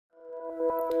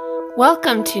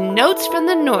Welcome to Notes from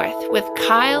the North with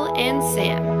Kyle and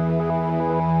Sam.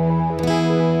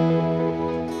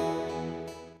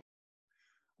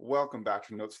 Welcome back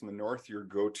to Notes from the North, your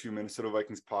go-to Minnesota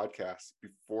Vikings podcast.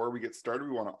 Before we get started,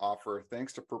 we want to offer our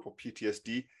thanks to Purple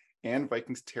PTSD and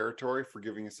Vikings Territory for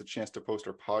giving us a chance to post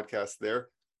our podcast there.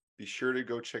 Be sure to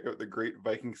go check out the great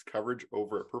Vikings coverage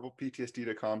over at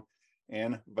purpleptsd.com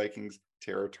and Vikings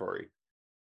Territory.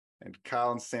 And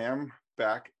Kyle and Sam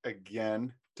back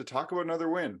again to talk about another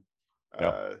win.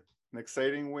 Yep. An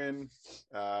exciting win.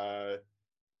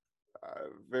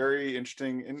 Very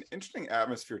interesting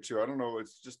atmosphere too. I don't know.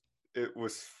 It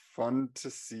was fun to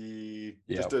see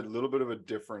just a little bit of a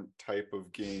different type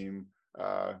of game.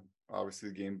 Obviously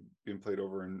the game being played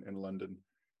over in London.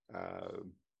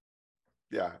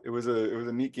 It was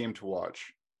a neat game to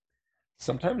watch.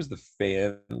 Sometimes the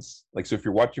fans, so if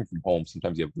you're watching from home,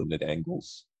 sometimes you have limited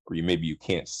angles, or you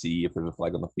can't see if there's a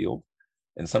flag on the field.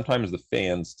 And sometimes the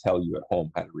fans tell you at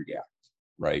home how to react,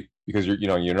 right? Because you're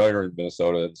in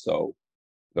Minnesota, and so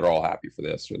they're all happy for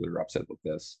this or they're upset with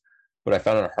this. But I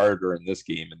found it harder in this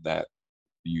game in that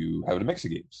you have a mix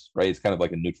of games, right? It's kind of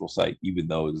like a neutral site, even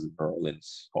though it's a New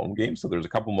Orleans home game. So there's a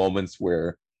couple moments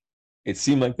where it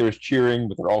seemed like there was cheering,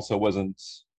 but there also wasn't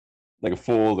like a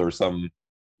full or some,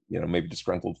 maybe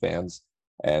disgruntled fans.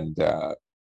 And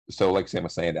so like Sam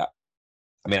was saying,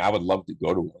 I would love to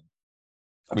go to one.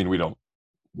 We don't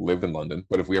live in London,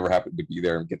 but if we ever happen to be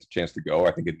there and get the chance to go,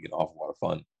 I think it'd be an awful lot of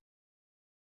fun.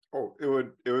 Oh,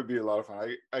 it would be a lot of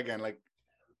fun. I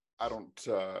don't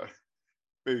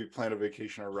maybe plan a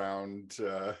vacation around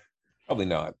probably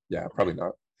not. Yeah, probably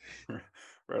not.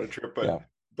 Right, a trip,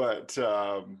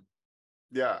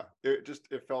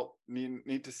 it felt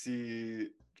neat to see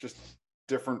just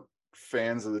different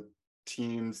fans of the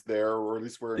teams there, or at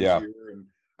least wearing gear. And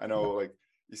I know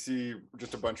you see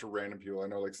just a bunch of random people. I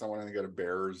know someone I think got a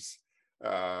Bears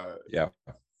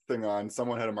thing on.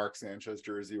 Someone had a Mark Sanchez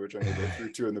jersey, which I know they threw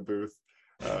to in the booth.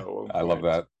 I love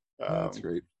that. That's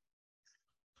great.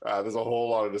 There's a whole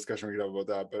lot of discussion we could have about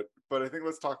that, but I think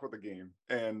let's talk about the game.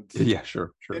 And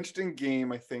sure. Interesting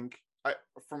game. I think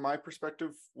from my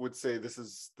perspective, would say this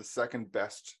is the second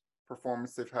best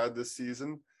performance they've had this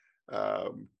season.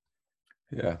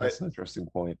 That's an interesting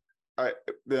point. I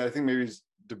think maybe it's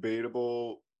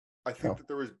debatable. I think that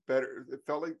there was better. It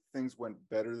felt like things went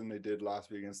better than they did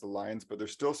last week against the Lions, but there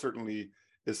still certainly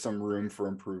is some room for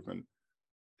improvement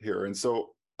here. And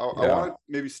so I want to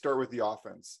maybe start with the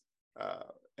offense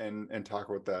and talk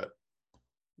about that.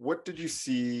 What did you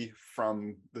see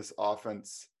from this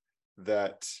offense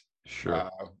that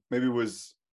maybe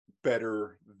was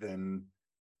better than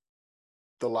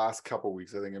the last couple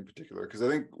weeks? I think in particular, because I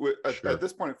think at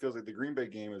this point it feels like the Green Bay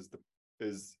game is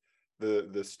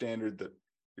the standard that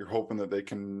you're hoping that they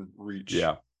can reach.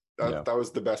 That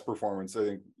was the best performance. I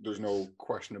think there's no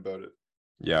question about it.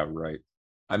 Yeah, right.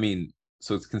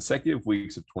 So it's consecutive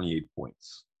weeks of 28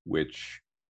 points, which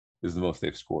is the most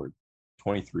they've scored.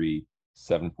 23,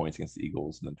 7 points against the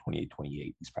Eagles, and then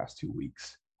 28-28 these past 2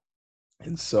 weeks.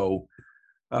 And so,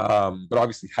 but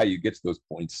obviously how you get to those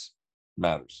points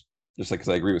matters. Just because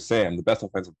I agree with Sam, the best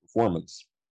offensive performance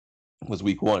was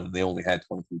week 1, and they only had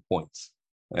 23 points.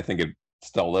 And I think it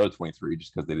stalled out at 23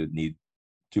 just because they didn't need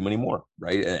too many more,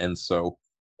 right? And it's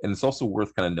also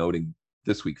worth kind of noting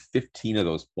this week, 15 of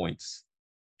those points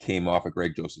came off of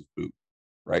Greg Joseph's boot,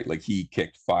 right? He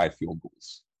kicked 5 field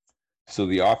goals. So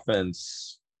the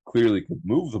offense clearly could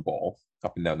move the ball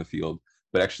up and down the field,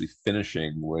 but actually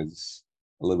finishing was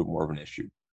a little bit more of an issue.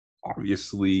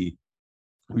 Obviously,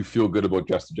 we feel good about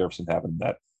Justin Jefferson having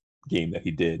that game that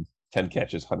he did. 10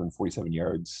 catches, 147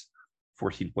 yards,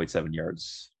 14.7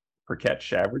 yards per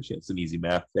catch average. He had some easy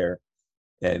math there.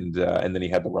 And then he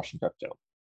had the rushing touchdown.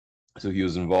 So he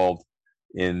was involved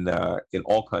in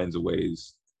all kinds of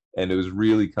ways. And it was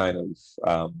really kind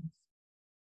of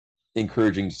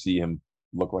encouraging to see him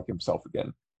look like himself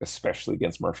again, especially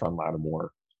against Marshawn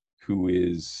Lattimore, who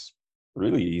is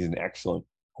he's an excellent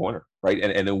corner, right?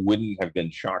 And it wouldn't have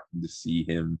been shocking to see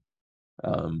him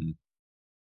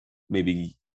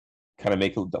maybe kind of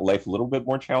make life a little bit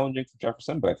more challenging for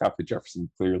Jefferson, but I thought that Jefferson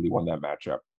clearly won that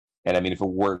matchup. And if it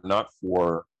were not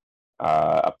for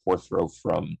a poor throw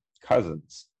from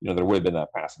Cousins, there would have been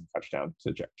that passing touchdown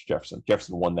to Jefferson.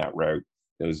 Jefferson won that route.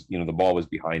 It was, the ball was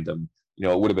behind him.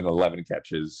 It would have been 11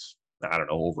 catches,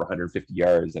 over 150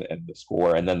 yards and the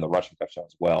score, and then the rushing touchdown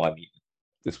as well.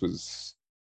 This was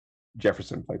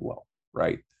Jefferson played well,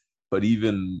 right? But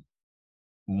even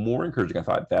more encouraging, I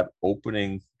thought that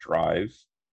opening drive,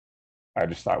 I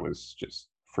just thought was just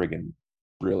friggin'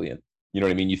 brilliant. You know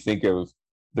what I mean? You think of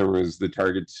there was the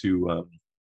target to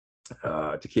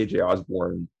KJ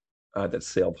Osborne that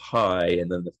sailed high,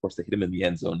 and then of course they hit him in the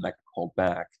end zone and that got called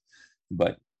back.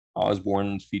 But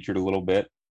Osborne's featured a little bit.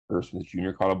 Irv Smith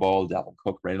Jr. caught a ball. Dalvin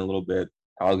Cook ran a little bit.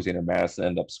 Alexander Madison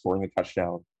ended up scoring a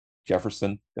touchdown.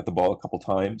 Jefferson got the ball a couple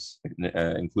times,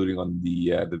 including on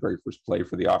the very first play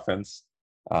for the offense.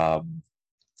 I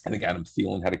think Adam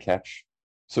Thielen had a catch.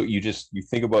 So you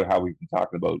think about how we've been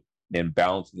talking about and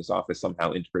balancing this offense,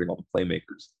 somehow integrating all the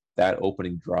playmakers. That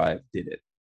opening drive did it,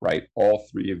 right? All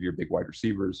three of your big wide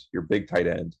receivers, your big tight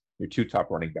end, your two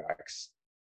top running backs.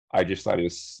 I just thought it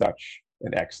was such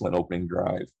an excellent opening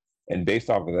drive. And based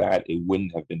off of that, it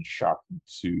wouldn't have been shocking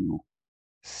to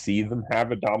see them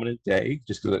have a dominant day,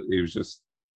 just because it was just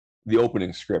the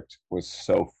opening script was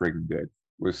so friggin' good,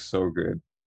 was so good.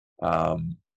 I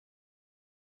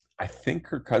think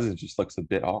Kirk Cousins just looks a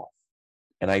bit off,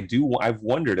 and I've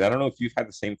wondered. I don't know if you've had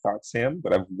the same thought, Sam,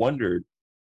 but I've wondered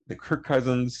the Kirk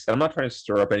Cousins. And I'm not trying to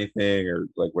stir up anything or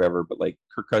like whatever, but like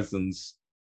Kirk Cousins,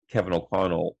 Kevin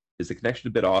O'Connell, is the connection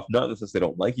a bit off? Not in the sense they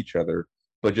don't like each other,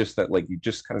 but just that like you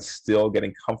just kind of still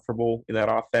getting comfortable in that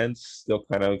offense, still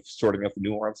kind of sorting out the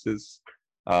nuances.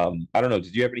 I don't know.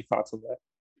 Did you have any thoughts on that?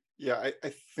 Yeah,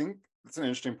 I think that's an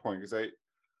interesting point because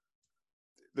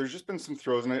there's just been some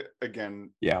throws, and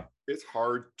it's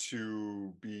hard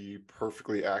to be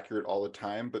perfectly accurate all the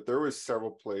time, but there was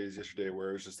several plays yesterday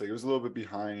where it was just like it was a little bit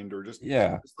behind or just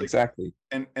like, exactly.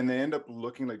 And they end up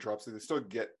looking like drops. They still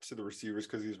get to the receivers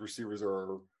because these receivers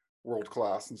are world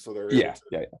class, and so they're able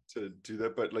to do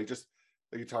that. But like just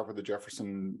like you talk about the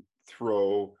Jefferson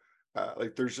throw,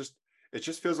 like it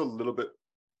just feels a little bit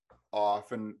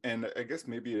off, and I guess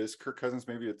maybe it is Kirk Cousins,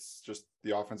 maybe it's just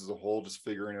the offense as a whole just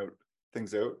figuring out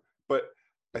things out. But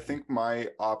I think my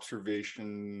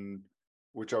observation,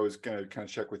 which I was gonna kind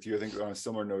of check with you, I think on a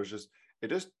similar note, is just it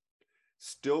just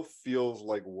still feels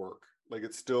like work. Like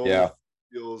it still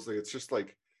feels like it's just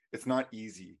like it's not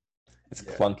easy. It's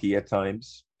clunky at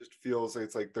times. It just feels like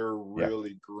it's like they're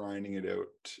really grinding it out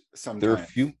sometimes. There are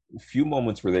a few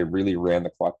moments where they really ran the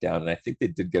clock down, and I think they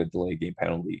did get a delay game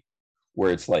penalty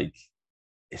where it's like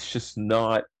it's just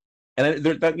not. And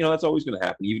that that's always going to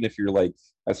happen, even if you're like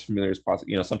as familiar as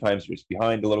possible. Sometimes you're just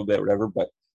behind a little bit, whatever. But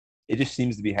it just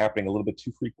seems to be happening a little bit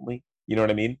too frequently. You know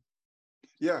what I mean?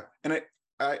 Yeah, and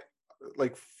I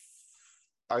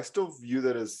still view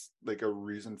that as like a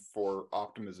reason for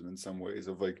optimism in some ways.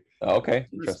 Of like, okay,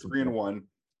 3-1,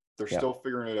 they're still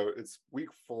figuring it out. It's week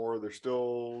 4, they're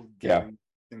still getting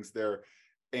things there,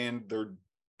 and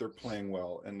they're playing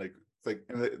well. And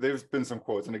there's been some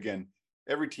quotes, and again,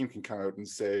 every team can come out and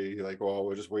say like, well,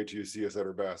 we'll just wait till you see us at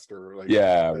our best, or like,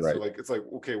 right. So like, it's like,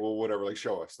 okay, well, whatever, like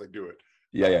show us, like do it.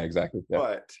 Yeah, exactly. Yeah.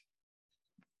 But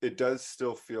it does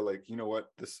still feel like, you know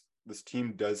what, this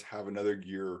team does have another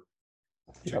year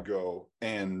to go,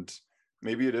 and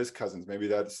maybe it is Cousins. Maybe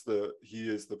he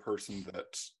is the person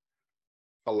that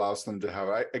allows them to have.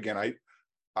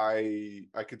 I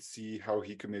could see how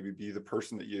he could maybe be the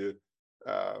person that you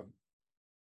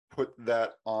put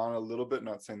that on a little bit.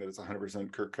 Not saying that it's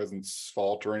 100% Kirk Cousins'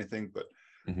 fault or anything, but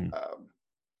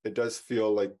it does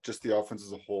feel like just the offense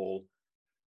as a whole.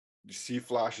 You see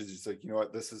flashes. It's like, you know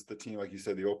what, this is the team. Like you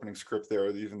said, the opening script there.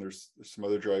 Even there's some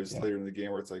other drives later in the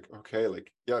game where it's like, okay,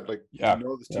 like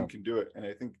this team can do it. And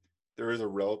I think there is a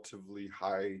relatively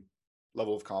high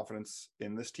level of confidence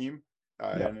in this team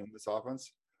and in this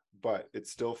offense, but it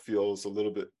still feels a little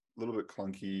bit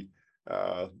clunky,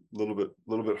 a little bit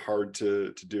hard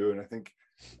to do. And I think,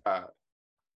 I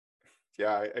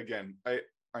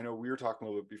know we were talking a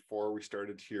little bit before we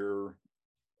started here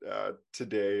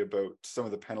today about some of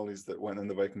the penalties that went in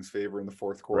the Vikings' favor in the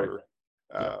fourth quarter.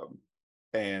 Right.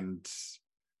 And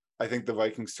I think the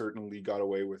Vikings certainly got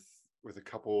away with a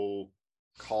couple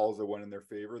calls that went in their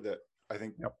favor that I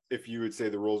think if you would say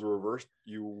the roles were reversed,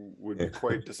 you would be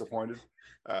quite disappointed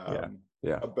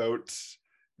about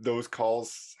those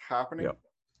calls happening.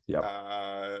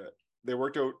 They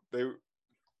worked out. They were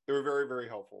very, very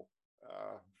helpful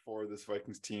for this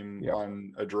Vikings team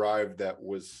on a drive that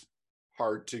was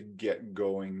hard to get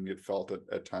going, it felt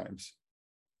at times.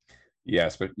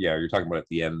 Yes, but you're talking about at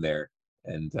the end there,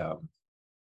 and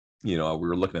we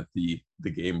were looking at the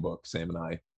game book, Sam and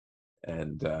I,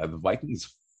 and the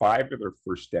Vikings, 5 of their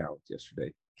first downs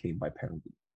yesterday came by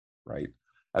penalty, right?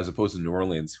 As opposed to New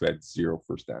Orleans, who had 0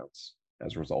 first downs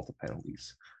as a result of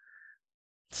penalties.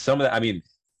 Some of that, I mean,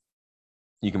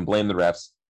 you can blame the refs.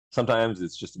 Sometimes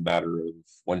it's just a matter of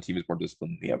one team is more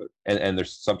disciplined than the other. And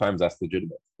there's sometimes that's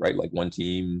legitimate, right? Like one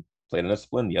team played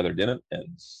undisciplined, the other didn't.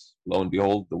 And lo and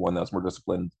behold, the one that's more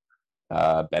disciplined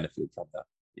benefited from that.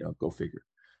 Go figure.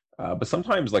 But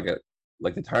sometimes like the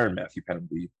Tyrann Mathieu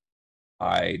penalty,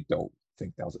 I don't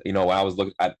think that was, I was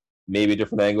looking at maybe a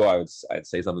different angle, I'd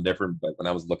say something different. But when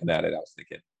I was looking at it, I was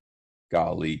thinking,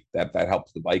 golly, that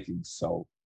helps the Vikings. So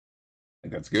I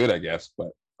think that's good, I guess. But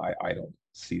I don't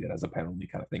see that as a penalty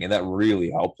kind of thing. And that really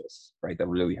helped us, right? That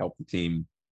really helped the team.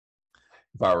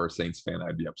 If I were a Saints fan,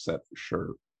 I'd be upset for sure.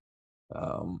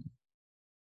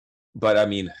 But I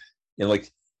mean,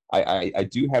 like I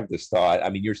do have this thought. I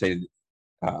mean, you're saying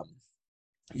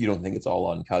you don't think it's all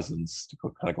on Cousins, to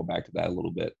kind of go back to that a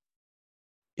little bit.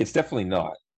 It's definitely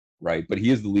not, right? But he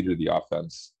is the leader of the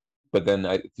offense. But then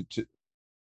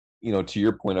to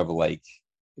your point of like,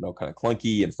 kind of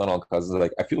clunky and it's not on Cousins,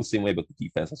 like I feel the same way about the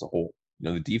defense as a whole.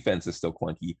 The defense is still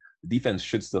clunky. The defense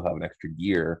should still have an extra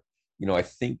gear. I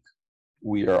think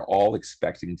we are all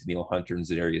expecting Danielle Hunter and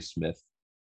Zadarius Smith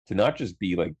to not just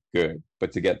be like good,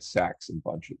 but to get sacks in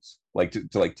bunches, like to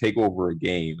like take over a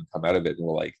game and come out of it and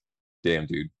we're like, damn,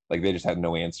 dude, like they just had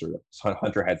no answer.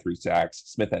 Hunter had 3 sacks,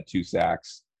 Smith had 2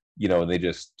 sacks, and they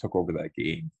just took over that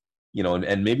game,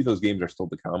 and maybe those games are still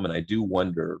to come. And I do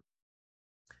wonder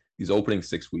these opening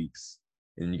 6 weeks,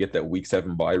 and you get that week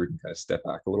 7 bye where you can kind of step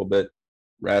back a little bit,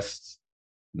 rest,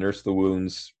 nurse the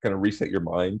wounds, kind of reset your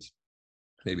mind,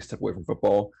 maybe step away from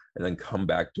football, and then come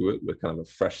back to it with kind of a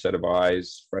fresh set of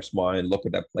eyes, fresh mind, look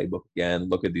at that playbook again,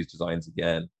 look at these designs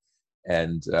again.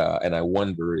 And I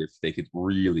wonder if they could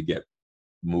really get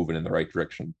moving in the right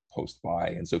direction post-bye.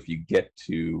 And so if you get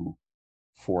to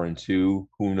 4-2,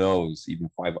 who knows, even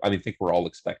 5. I think we're all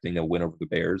expecting a win over the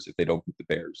Bears. If they don't beat the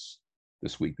Bears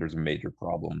this week, there's a major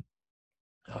problem.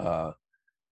 But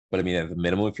I mean, at the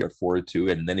minimum, if you're at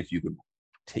 4-2, and then if you could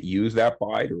use that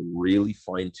bye to really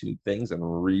fine-tune things and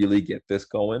really get this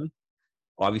going,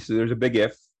 obviously there's a big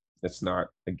if. It's not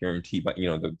a guarantee, but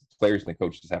the players and the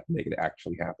coaches have to make it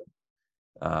actually happen.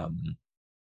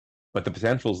 But the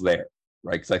potential's there,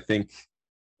 right? Because I think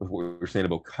with what we were saying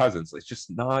about Cousins, it's just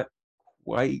not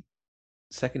quite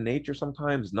second nature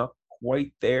sometimes, not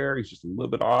quite there. He's just a little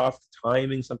bit off,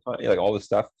 timing sometimes, like all this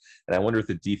stuff. And I wonder if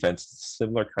the defense is a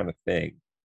similar kind of thing,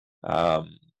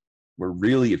 where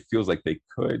really it feels like they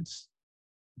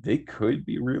could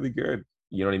be really good.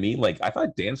 You know what I mean? Like I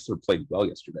thought Dantzler played well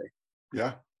yesterday.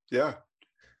 Yeah.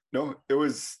 No, it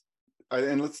was.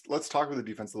 And let's talk about the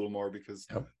defense a little more, because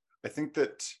I think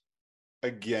that,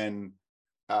 again,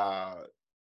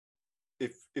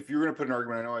 if you're going to put an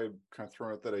argument, I know I kind of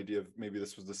thrown out that idea of maybe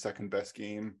this was the second best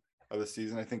game of the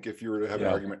season. I think if you were to have an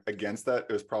argument against that,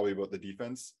 it was probably about the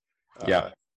defense.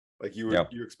 Like you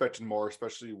expected more,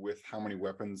 especially with how many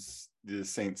weapons the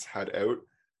Saints had out.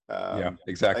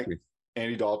 Exactly.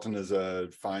 Andy Dalton is a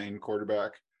fine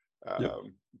quarterback.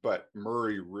 But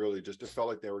Murray really it felt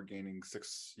like they were gaining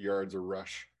 6 yards a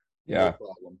rush. No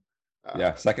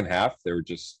problem. Second half, they were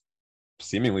just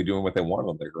seemingly doing what they wanted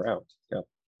on their ground.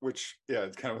 Which,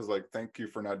 it kind of was like, thank you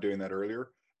for not doing that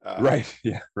earlier. Right.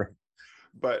 Yeah. Right.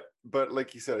 But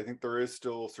like you said, I think there is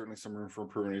still certainly some room for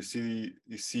improvement.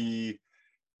 You see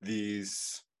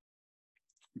these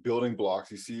building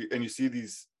blocks. You see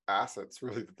these assets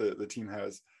really that the team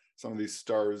has. Some of these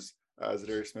stars,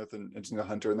 Zadarius Smith and Danielle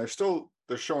Hunter, and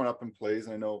they're showing up in plays.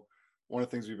 And I know one of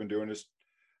the things we've been doing is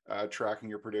tracking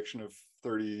your prediction of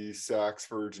 30 sacks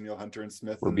for Danielle Hunter and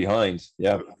Smith. We're behind.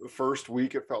 Yeah. The first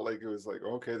week, it felt like it was like,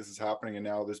 okay, this is happening. And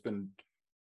now there's been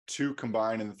 2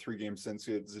 combined in the 3 games since.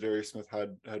 Zadarius Smith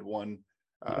had 1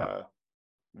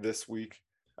 this week.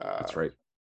 That's right.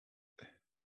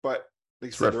 But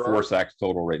like we're at 4 sacks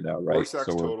total right now, right? 4 sacks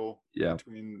total. Yeah.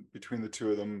 Between the 2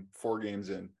 of them, 4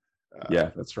 games in.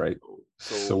 That's right.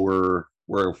 So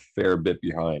we're a fair bit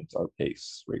behind our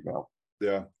pace right now.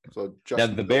 Yeah. So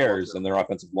and the Bears and their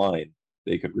offensive line,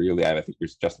 they could really. I think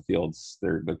there's Justin Fields.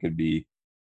 There could be.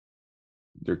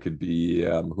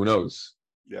 Who knows?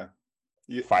 Yeah.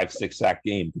 5-6 sack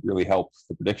game could really help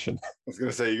the prediction. I was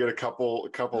gonna say you get a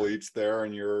couple each there,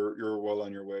 and you're well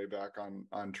on your way back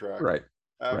on track. Right.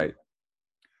 Right.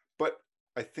 But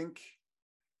I think,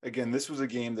 again, this was a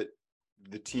game that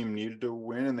the team needed to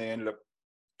win, and they ended up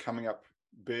coming up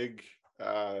big.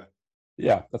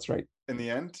 That's right. In the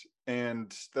end,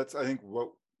 and that's I think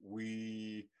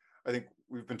we've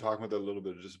been talking about that a little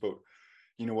bit, just about,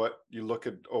 you look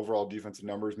at overall defensive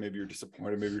numbers, maybe you're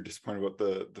disappointed about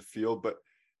the field, but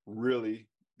really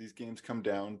these games come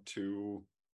down to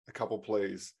a couple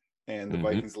plays. And the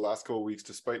Vikings the last couple of weeks,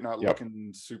 despite not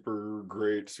looking super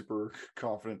great, super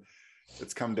confident,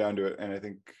 it's come down to it. And I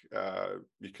think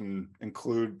you can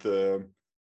include the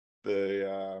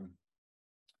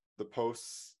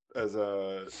posts as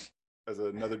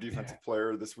another defensive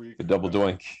player this week. The double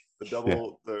doink. They got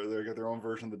their own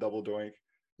version of the double doink.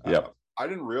 I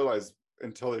didn't realize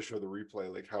until they showed the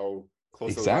replay like how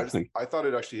close exactly. I thought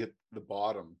it actually hit the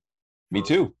bottom. Me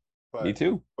too. Me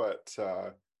too. But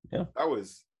Yeah.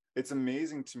 it's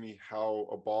amazing to me how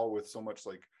a ball with so much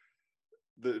like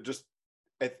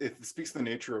it speaks to the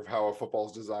nature of how a football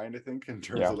is designed, I think, in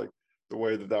terms of like the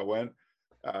way that went.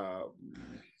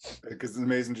 Because it's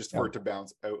amazing just for it to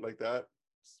bounce out like that,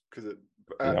 because it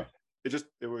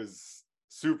was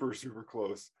super, super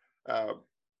close.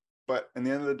 But in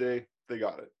the end of the day, they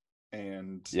got it.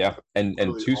 And and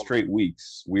really 2 straight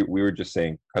weeks, we were just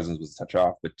saying Cousins was a touch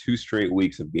off, but 2 straight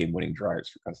weeks of game-winning drives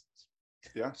for Cousins.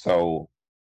 Yeah. So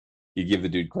you give the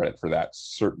dude credit for that,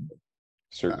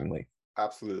 certainly.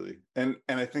 Absolutely. And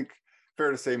I think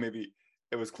fair to say maybe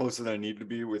it was closer than it needed to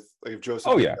be with like if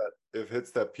Joseph if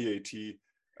hits that PAT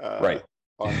right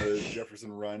on the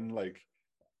Jefferson run, like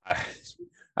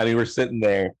I mean, we're sitting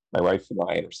there, my wife and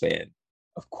I are saying,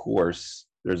 of course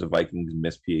there's a Vikings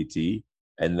miss PAT,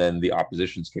 and then the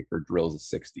opposition's kicker drills a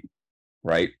 60,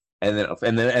 right? And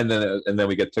then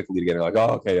we took the lead again. We're like,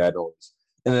 oh, okay, I know.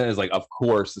 And then it's like, of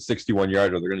course, the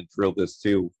 61-yarder, they're going to drill this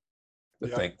too.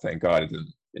 But thank God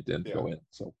it didn't go in.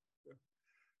 So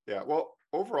yeah, well,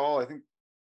 overall, I think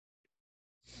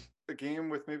the game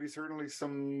with maybe certainly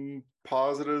some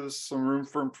positives, some room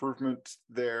for improvement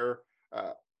there.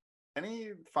 Any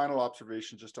final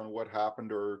observations just on what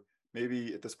happened, or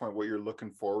maybe at this point what you're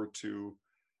looking forward to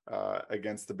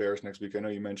against the Bears next week? I know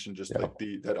you mentioned just like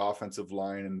that offensive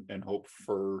line and hope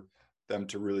for them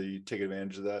to really take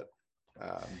advantage of that.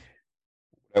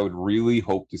 I would really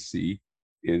hope to see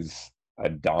is a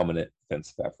dominant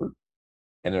defensive effort,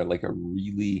 and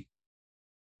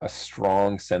a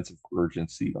strong sense of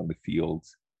urgency on the field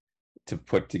to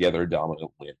put together a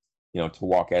dominant win. To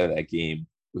walk out of that game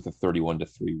with a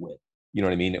 31-3 win. You know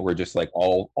what I mean? We're just like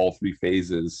all 3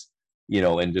 phases,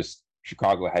 and just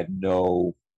Chicago had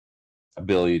no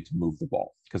ability to move the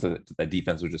ball because that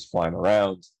defense was just flying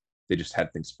around. They just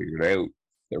had things figured out.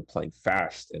 They were playing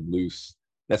fast and loose.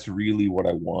 That's really what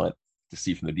I want to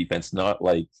see from the defense. Not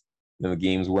like the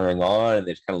game's wearing on and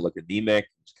they just kind of look anemic,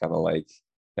 just kind of like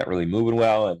not really moving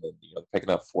well, and then picking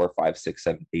up 4, 5, 6,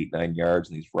 7, 8, 9 yards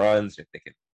in these runs. You're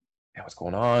thinking, what's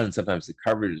going on? And sometimes the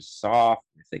coverage is soft.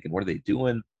 You're thinking, what are they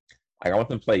doing? I want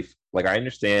them to play. Like, I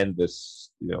understand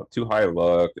this, too high a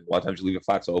look, and a lot of times you leave the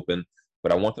flats open,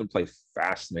 but I want them to play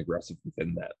fast and aggressive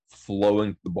within that,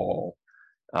 flowing the ball,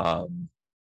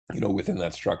 within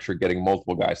that structure, getting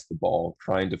multiple guys to the ball,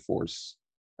 trying to force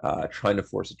a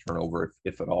turnover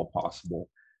if at all possible,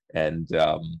 and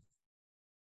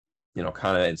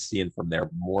kind of and seeing from there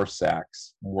more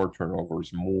sacks, more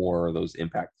turnovers, more of those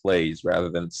impact plays, rather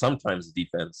than sometimes the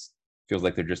defense feels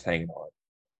like they're just hanging on,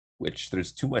 which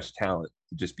there's too much talent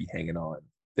to just be hanging on.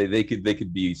 They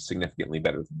could be significantly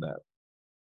better than that.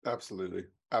 Absolutely.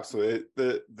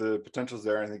 The potential's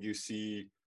there. I think you see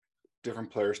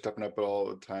different players stepping up all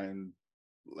the time,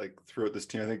 like throughout this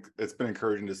team. I think it's been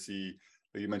encouraging to see.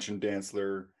 Like you mentioned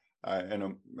Dantzler,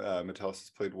 and Metellus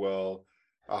has played well.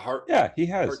 He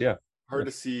has. Hard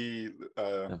to see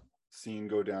Scene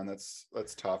go down. That's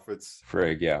tough. It's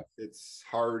Frigg. It's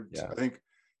hard. I think,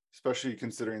 especially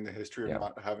considering the history of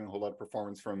not having a whole lot of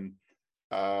performance from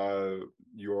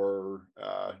your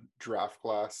draft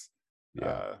class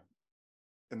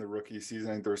in the rookie season.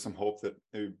 I think there was some hope that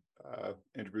maybe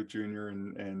Andrew Booth Jr.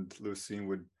 and Lewis Scene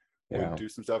would do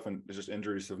some stuff, and it's just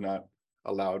injuries have not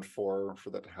allowed for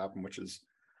that to happen, which is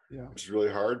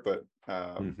really hard. But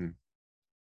I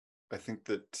think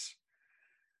that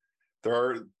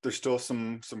there's still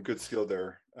some good skill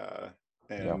there,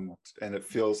 and it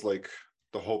feels like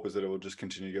the hope is that it will just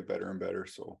continue to get better and better.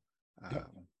 So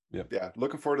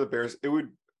looking forward to the Bears. It would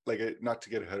not to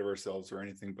get ahead of ourselves or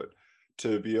anything, but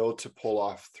to be able to pull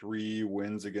off 3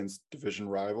 wins against division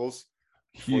rivals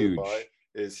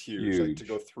is huge. Like to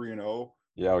go 3-0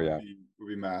 would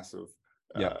be massive.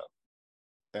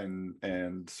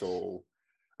 And so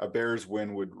a Bears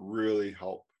win would really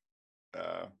help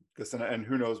this, and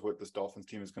who knows what this Dolphins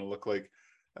team is going to look like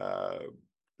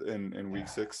in week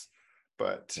 6,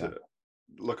 but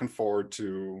looking forward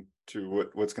to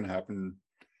what's going to happen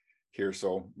here.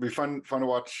 So it'll be fun to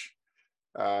watch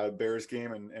Bears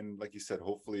game, and like you said,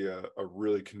 hopefully a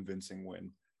really convincing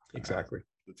win. Exactly.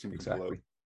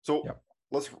 So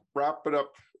let's wrap it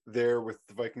up there with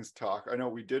the Vikings talk. I know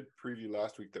we did preview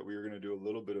last week that we were going to do a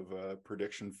little bit of a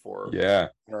prediction for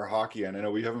our hockey, and I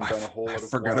know we haven't done a whole lot of. I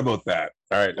forgot about that.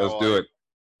 All right, let's do it.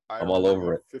 I'm all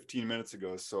over it. 15 minutes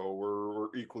ago, so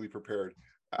we're equally prepared.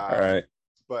 All right.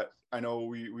 But I know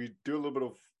we do a little bit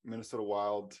of Minnesota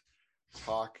Wild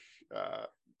talk.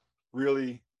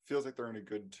 Really feels like they're in a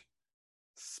good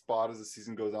spot as the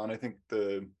season goes on. I think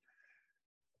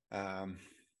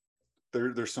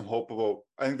there's some hope about.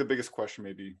 I think the biggest question,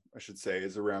 maybe I should say,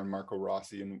 is around Marco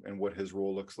Rossi and what his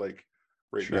role looks like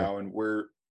right Sure. now, and where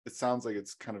it sounds like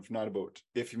it's kind of not about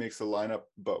if he makes the lineup,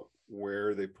 but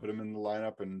where they put him in the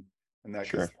lineup, and that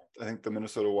Sure. I think the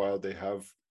Minnesota Wild, they have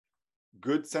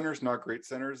good centers, not great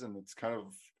centers, and it's kind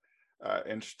of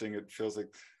interesting. It feels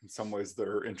like in some ways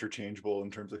they're interchangeable in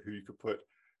terms of who you could put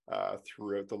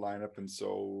throughout the lineup, and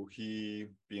so he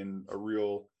being a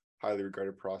real highly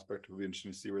regarded prospect, will be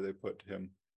interesting to see where they put him.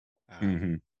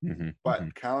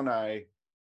 But Kyle and I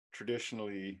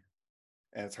traditionally,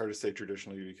 and it's hard to say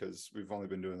traditionally because we've only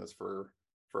been doing this for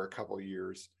a couple of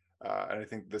years, and I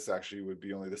think this actually would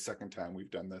be only the second time we've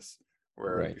done this,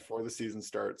 where Right. before the season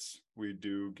starts, we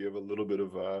do give a little bit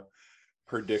of a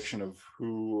prediction of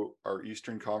who our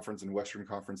Eastern Conference and Western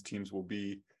Conference teams will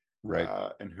be, Right.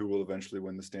 And who will eventually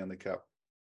win the Stanley Cup.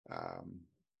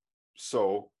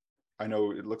 So I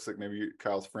know it looks like maybe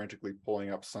Kyle's frantically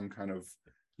pulling up some kind of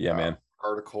man.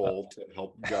 article to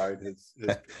help guide his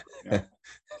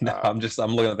No, I'm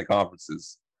looking at the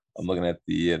conferences. I'm looking at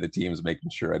the teams, making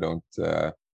sure I don't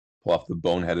pull off the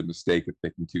boneheaded mistake of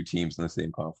picking two teams in the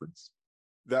same conference.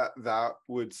 That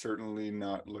would certainly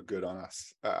not look good on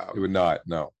us. It would not.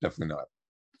 No, definitely not.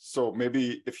 So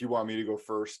maybe if you want me to go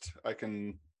first, I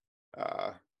can.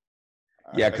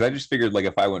 Yeah, because I just figured like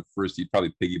if I went first, you'd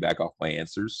probably piggyback off my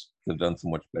answers. I've done so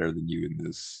much better than you in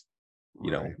this.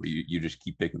 You know, you just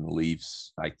keep picking the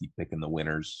Leafs. I keep picking the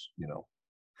winners. You know,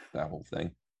 that whole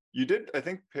thing. You did, I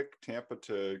think, pick Tampa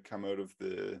to come out of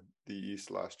the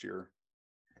East last year.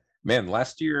 Man,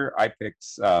 last year I picked.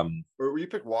 Or you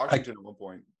picked Washington at one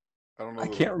point. I don't know. I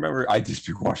can't remember. I just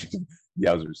picked Washington.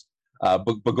 Yowzers.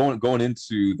 But going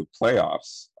into the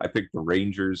playoffs, I picked the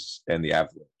Rangers and the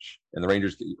Avalanche. And the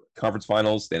Rangers conference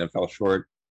finals, they fell short,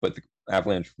 but the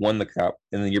Avalanche won the cup.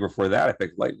 And the year before that, I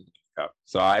picked Lightning Cup.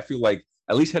 So I feel like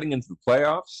at least heading into the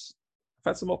playoffs,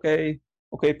 I've had some okay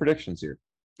predictions here.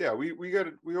 Yeah, we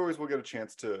always will get a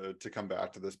chance to come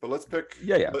back to this, but let's pick.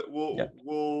 Yeah.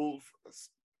 We'll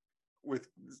with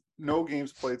no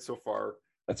games played so far.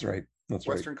 That's right.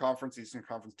 Western Conference, Eastern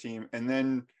Conference team, and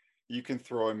then you can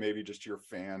throw in maybe just your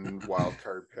fan wild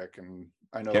card pick, and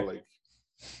I know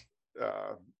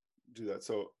do that.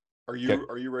 So are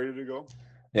you ready to go?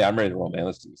 Yeah, I'm ready to roll, man.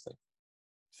 Let's do this thing.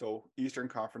 So Eastern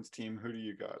Conference team, who do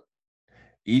you got?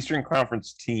 Eastern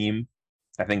Conference team,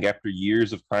 I think after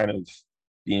years of kind of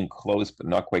being close but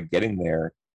not quite getting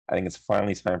there, I think it's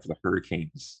finally time for the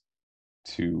Hurricanes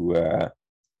to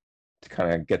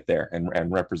kind of get there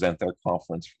and represent their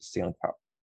conference for the Stanley Cup.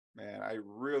 Man, I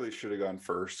really should have gone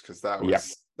first because that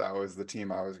was the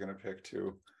team I was going to pick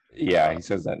too. Yeah, he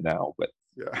says that now, but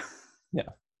yeah,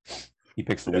 he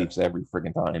picks the Leafs every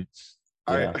friggin' time.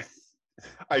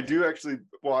 I do actually.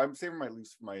 Well, I'm saving my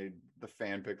Leafs for the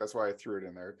fan pick. That's why I threw it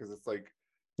in there because it's like,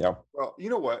 well, you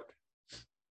know what?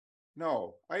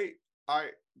 No,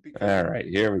 because all right,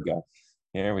 here we go.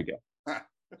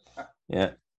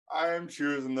 Yeah. I'm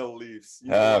choosing the Leafs.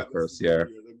 Of course,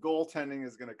 The goaltending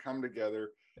is going to come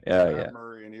together. Matt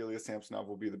Murray and Ilya Samsonov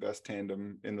will be the best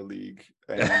tandem in the league,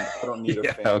 and I don't need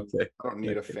a fan. I don't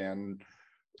need a fan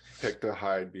pick to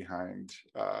hide behind.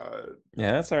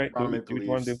 That's all right. Do what you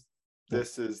want to do.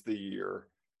 This is the year.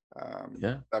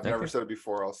 I've never said it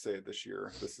before. I'll say it this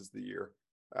year. This is the year.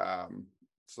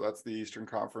 So that's the Eastern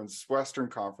Conference. Western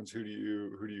Conference. Who do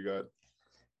you got?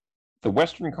 The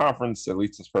Western Conference, at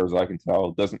least as far as I can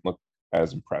tell, doesn't look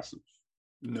as impressive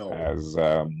as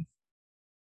the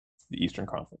Eastern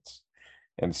Conference.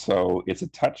 And so it's a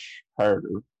touch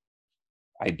harder.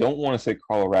 I don't want to say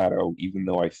Colorado, even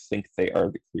though I think they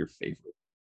are the clear favorite,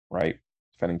 right?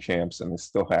 Defending champs, and they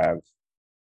still have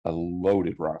a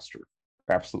loaded roster,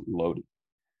 absolutely loaded.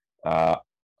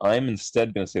 I'm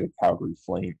instead going to say the Calgary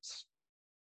Flames,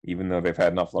 even though they've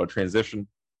had an awful lot of transition.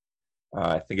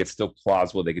 I think it's still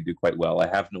plausible they could do quite well. I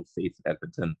have no faith in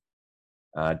Edmonton.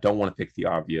 Don't want to pick the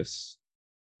obvious.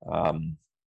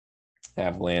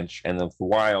 Avalanche and the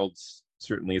Wilds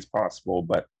certainly is possible,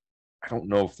 but I don't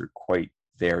know if they're quite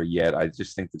there yet. I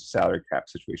just think the salary cap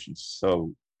situation is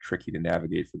so tricky to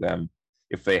navigate for them.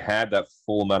 If they had that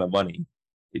full amount of money,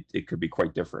 it could be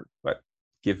quite different. But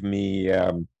give me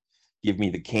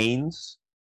the Canes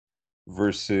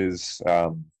versus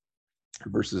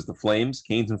the Flames,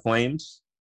 Canes and Flames,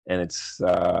 and it's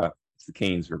the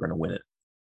Canes who are going to win it.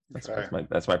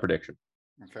 That's my prediction.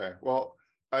 Okay. Well,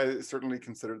 I certainly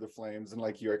considered the Flames, and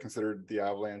like you, I considered the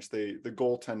Avalanche. The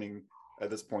goaltending at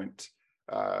this point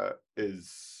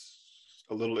is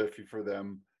a little iffy for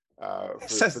them.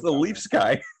 Says the Leafs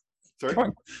guy. Sorry? Come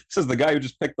on. Says the guy who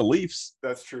just picked the Leafs.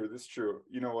 That's true.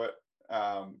 You know what?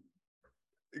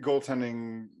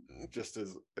 goaltending just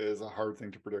is a hard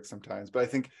thing to predict sometimes. But I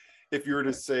think if you were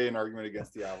to say an argument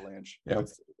against the Avalanche, I would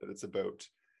say that it's about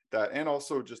that, and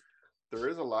also just there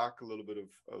is a little bit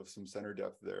of some center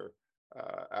depth there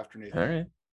after Nathan,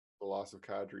 the loss of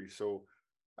Kadri. So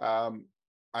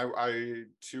I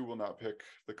too will not pick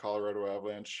the Colorado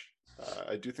Avalanche.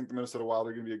 I do think the Minnesota Wild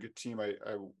are going to be a good team. I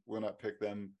will not pick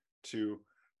them too.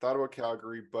 Thought about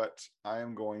Calgary, but I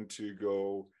am going to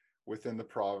go within the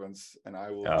province, and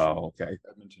I will choose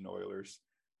Edmonton Oilers.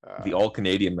 The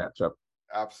all-Canadian matchup.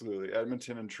 Absolutely.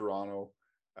 Edmonton and Toronto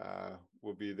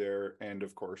will be there, and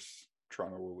of course,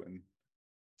 Toronto will win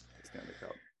the Stanley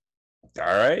Cup.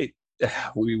 All right.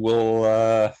 We will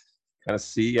kind of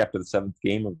see after the 7th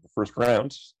game of the first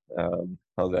round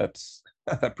how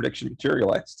that prediction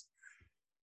materialized.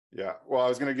 Yeah. Well, I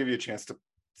was going to give you a chance to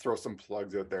throw some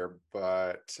plugs out there, but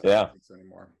I don't think so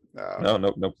anymore.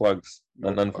 No plugs.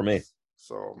 None for me.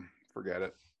 So forget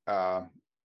it.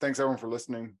 Thanks everyone for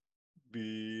listening.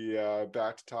 Be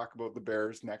back to talk about the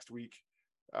Bears next week.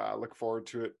 Look forward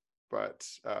to it. But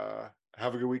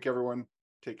have a good week, everyone.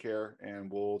 Take care,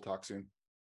 and we'll talk soon.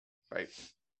 Bye.